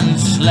iron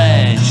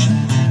sledge.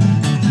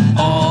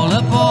 All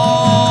aboard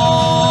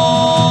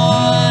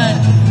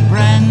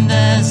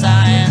Brenda's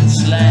iron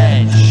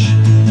sledge.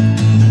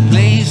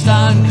 Please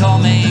don't call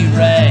me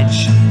Reg,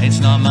 it's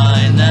not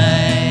my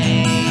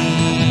name.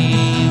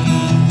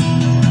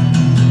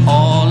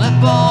 All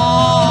aboard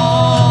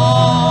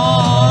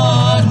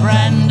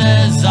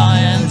Brenda's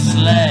iron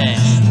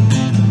sledge.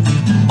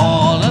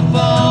 All aboard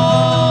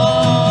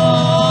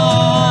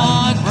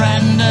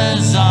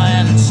Brenda's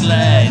iron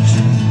sledge.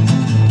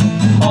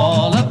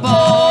 All aboard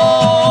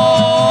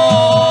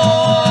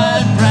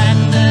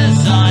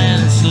Brenda's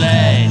iron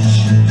sledge.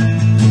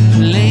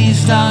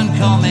 Please don't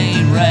call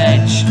me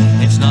Reg,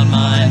 it's not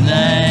my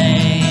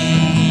name.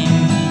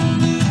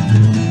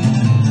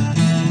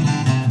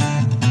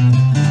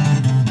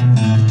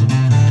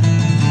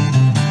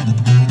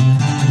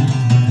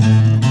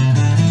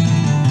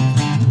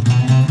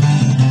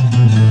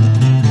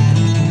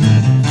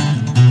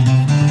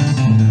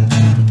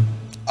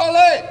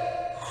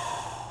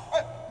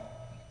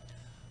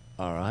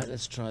 All right,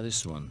 let's try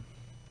this one.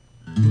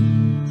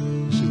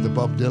 This is the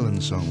Bob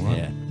Dylan song, right?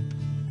 Yeah.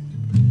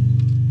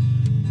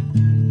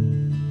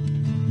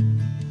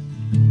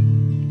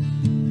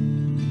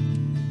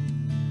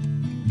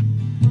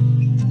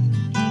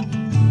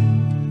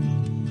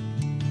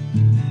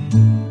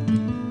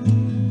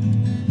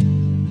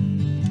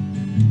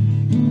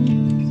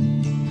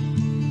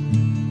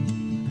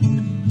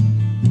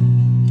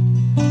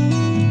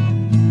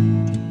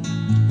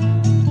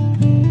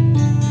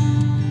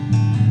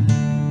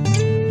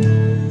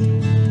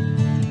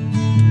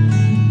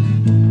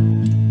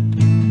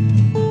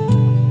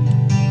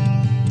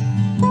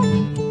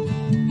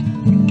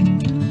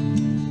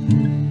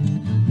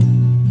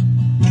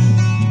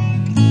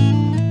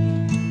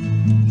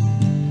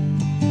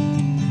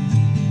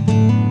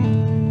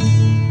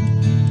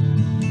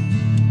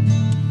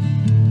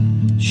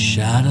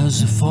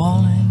 shadows are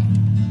falling,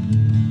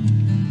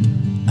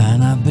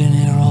 and I've been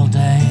here all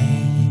day.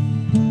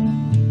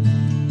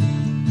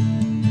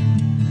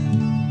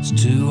 It's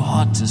too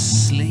hot to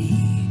sleep,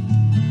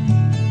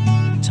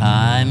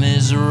 time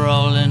is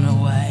rolling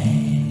away.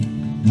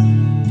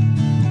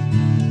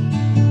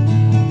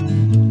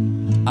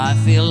 I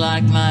feel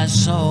like my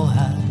soul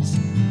has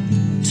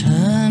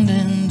turned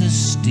into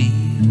steel.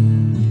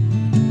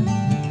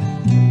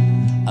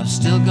 I've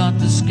still got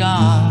the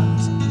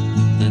scars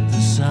that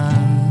the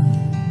sun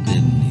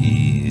didn't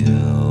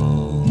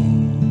heal.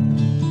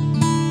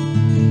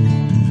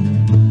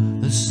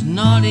 There's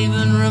not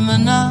even room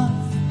enough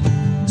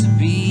to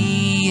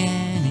be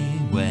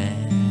anywhere.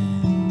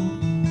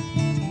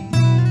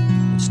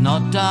 It's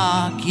not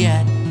dark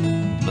yet,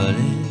 but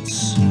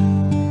it's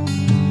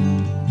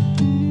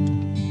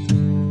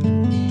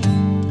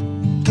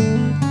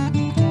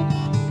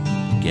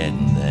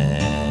getting there.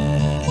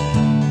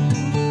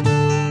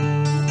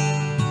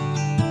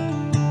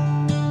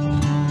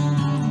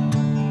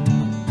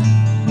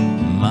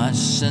 My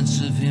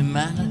sense of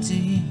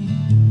humanity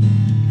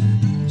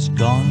has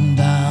gone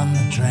down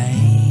the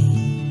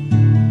drain.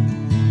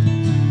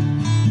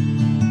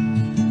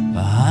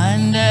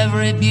 Behind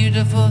every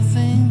beautiful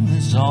thing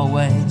there's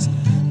always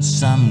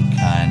some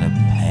kind of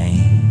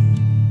pain.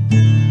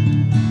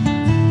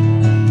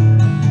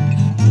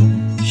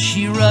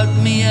 She wrote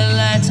me a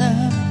letter,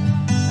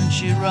 and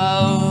she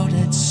wrote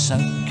it so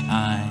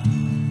kind.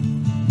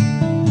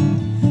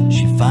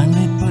 She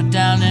finally put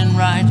down in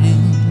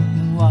writing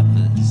what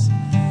was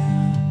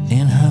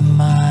in her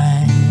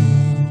mind.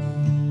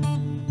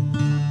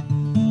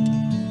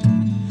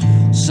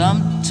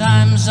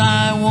 Sometimes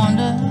I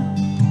wonder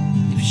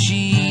if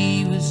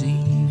she was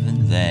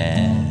even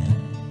there.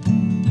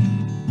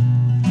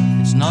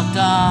 It's not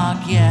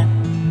dark yet,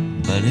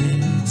 but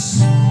it's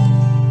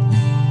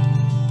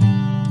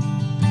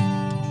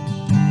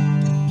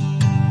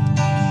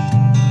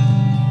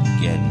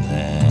getting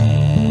there.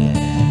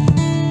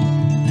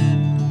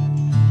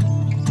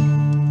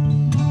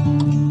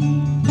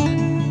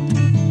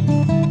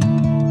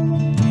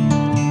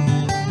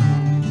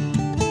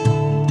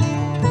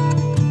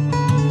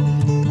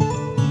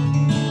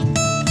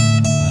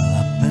 Well,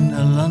 I've been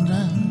to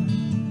London,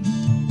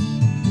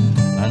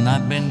 and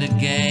I've been to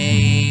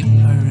Gay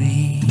Paris.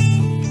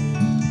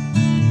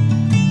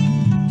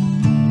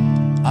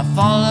 I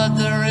followed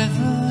the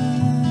river,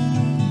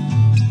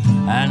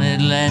 and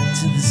it led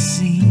to the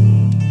sea.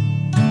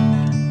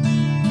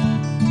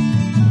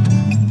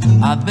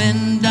 I've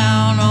been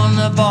down on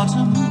the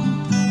bottom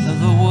of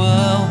the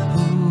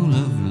whirlpool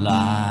of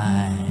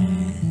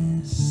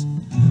lies.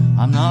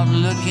 I'm not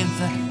looking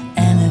for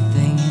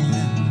anything in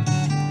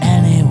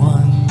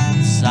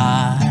anyone's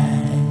eyes.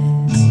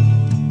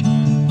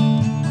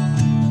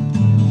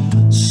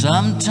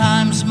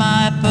 Sometimes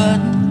my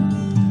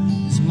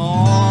burden is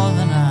more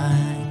than I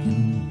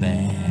can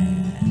bear.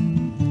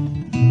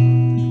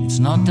 It's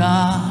not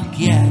dark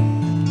yet,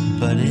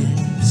 but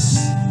it's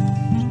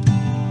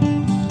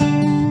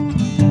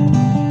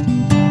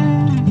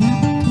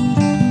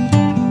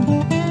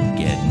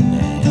getting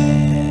there.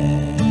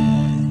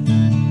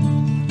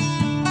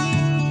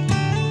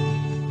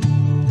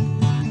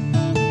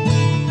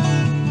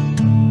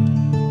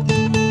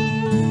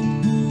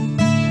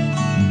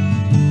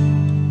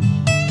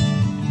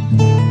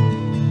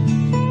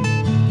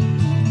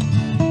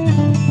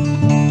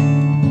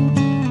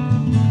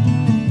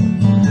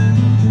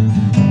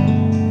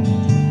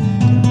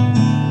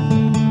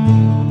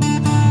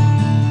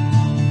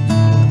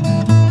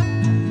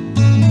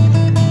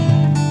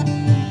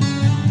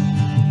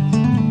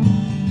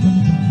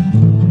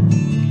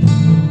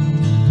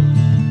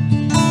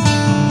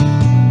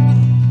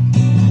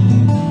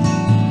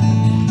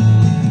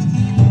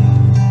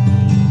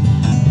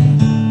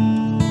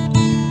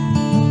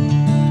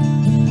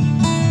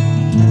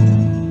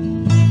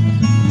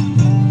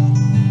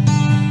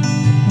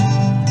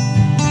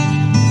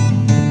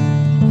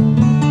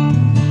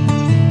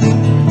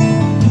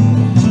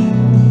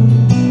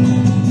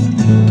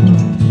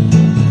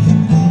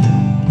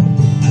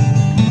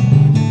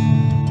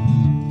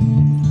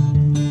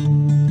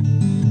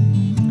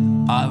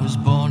 I was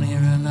born here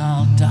and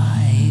I'll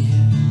die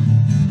here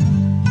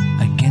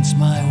against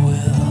my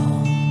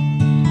will.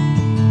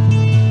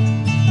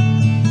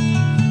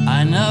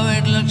 I know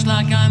it looks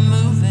like I'm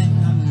moving,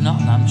 I'm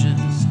not, I'm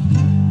just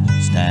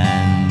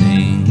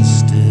standing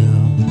still.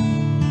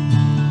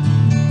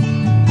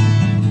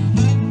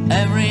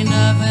 Every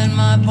nerve in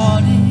my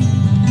body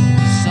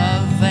is so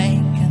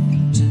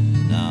vacant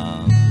and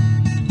numb.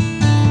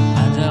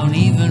 I don't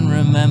even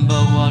remember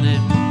what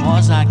it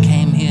was I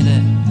came here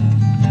to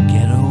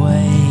get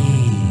away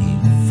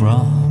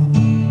from.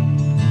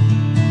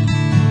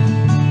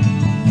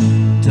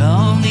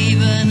 Don't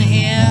even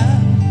hear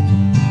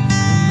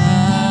the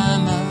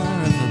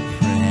murmur of a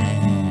prayer.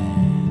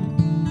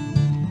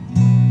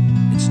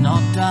 It's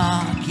not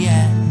dark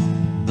yet,